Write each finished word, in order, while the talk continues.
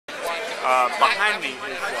Behind me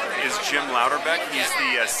is Jim Louderbeck. He's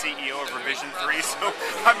the CEO of Revision 3, so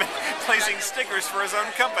I've been placing stickers for his own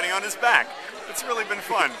company on his back. It's really been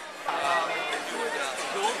fun.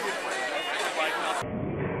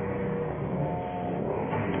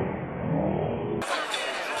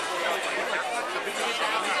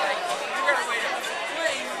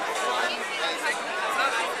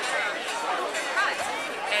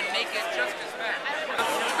 And make it just as bad.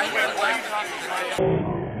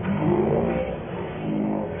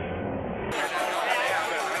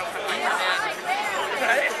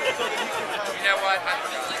 You know what?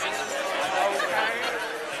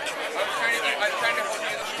 I'm trying to hold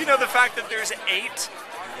you. You know, the fact that there's eight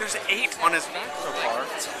on his back so far,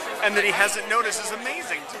 and that he hasn't noticed is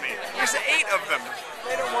amazing to me. There's 8 of them.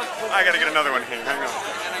 I gotta get another one here. Hang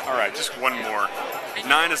on. All right, just one more.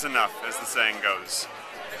 9 is enough, as the saying goes.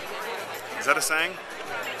 Is that a saying?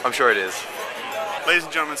 I'm sure it is. Ladies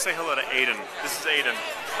and gentlemen, say hello to Aidan. This is Aidan.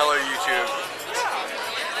 Hello, YouTube.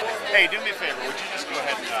 Hey, do me a favor. Would you just go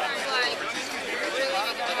ahead and...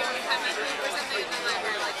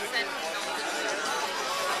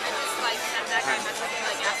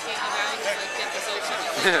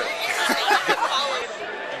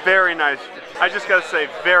 Very nice. I just gotta say,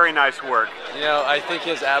 very nice work. You know, I think he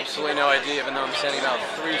has absolutely no idea, even though I'm standing about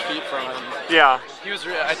 3 feet from him. Yeah. He was.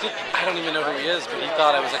 I don't even know who he is, but he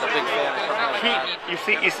thought I was like a big fan. You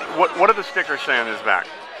see, what do the stickers say on his back?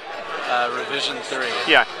 Revision 3.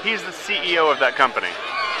 Yeah, he's the CEO of that company.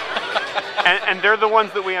 and they're the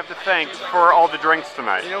ones that we have to thank for all the drinks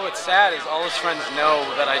tonight. You know what's sad is all his friends know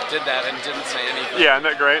that I did that and didn't say anything. Yeah, isn't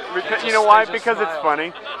that great? Because, you know why? Because smile. It's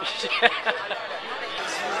funny.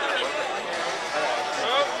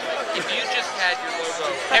 If you just had your logo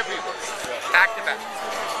everywhere, back to back.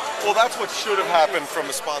 Well, that's what should have happened from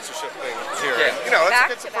a sponsorship thing here. Yeah. You know,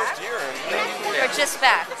 Back it's the to back? first year. Or just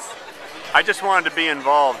backs? I just wanted to be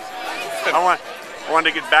involved. I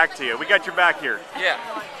wanted to get back to you. We got your back here. Yeah.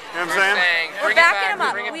 You know what I'm saying? We're backing him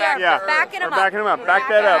up. Bring it We back. are Yeah. backing him We're up. backing him up. Back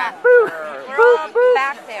that up. We're all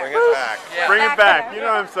back there. Bring it back. Yeah. Bring it Back back. there. You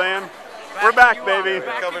know what I'm saying? We're back, baby.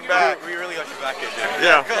 We're coming back. We really got your back in, dude.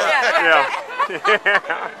 Yeah. Yeah.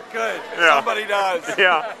 Yeah. Good. Yeah. Somebody does.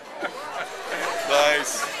 Yeah.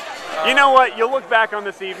 Nice. You know what? You'll look back on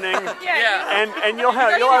this evening, Yeah. and you'll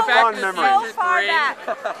have fond So memories. far back.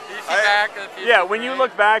 Yeah, when you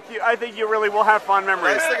look back, I think you really will have fond The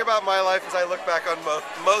memories. nice thing about my life is I look back on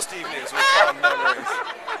most evenings with fond memories.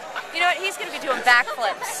 You know what? He's going to be doing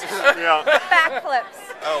backflips. Yeah. Backflips.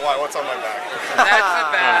 Oh, why? What's on my back? That's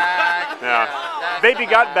the back. Yeah. That's Baby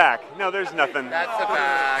the got back. No, there's nothing. That's the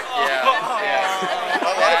back. Yeah. I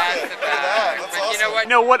like That's it. the Look at that. back. That's But awesome. you know what? You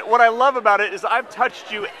know what I love about it is I've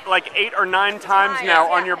touched you like 8 or 9 times now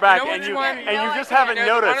on your back, You know and which you one? just haven't You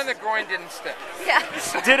know, the one on noticed. the groin didn't stick. Yeah.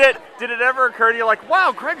 Did it ever occur to you like,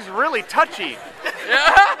 wow, Greg's really touchy?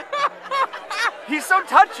 Yeah. He's so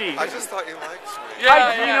touchy. I just thought you liked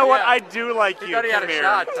me. You know what? I do like you. thought he had Come a here.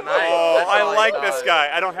 shot tonight. Oh, That's I all I like thought. this guy.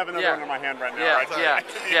 I don't have another Yeah. one in my hand right now. Yeah. Right?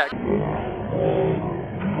 Yeah. Yeah.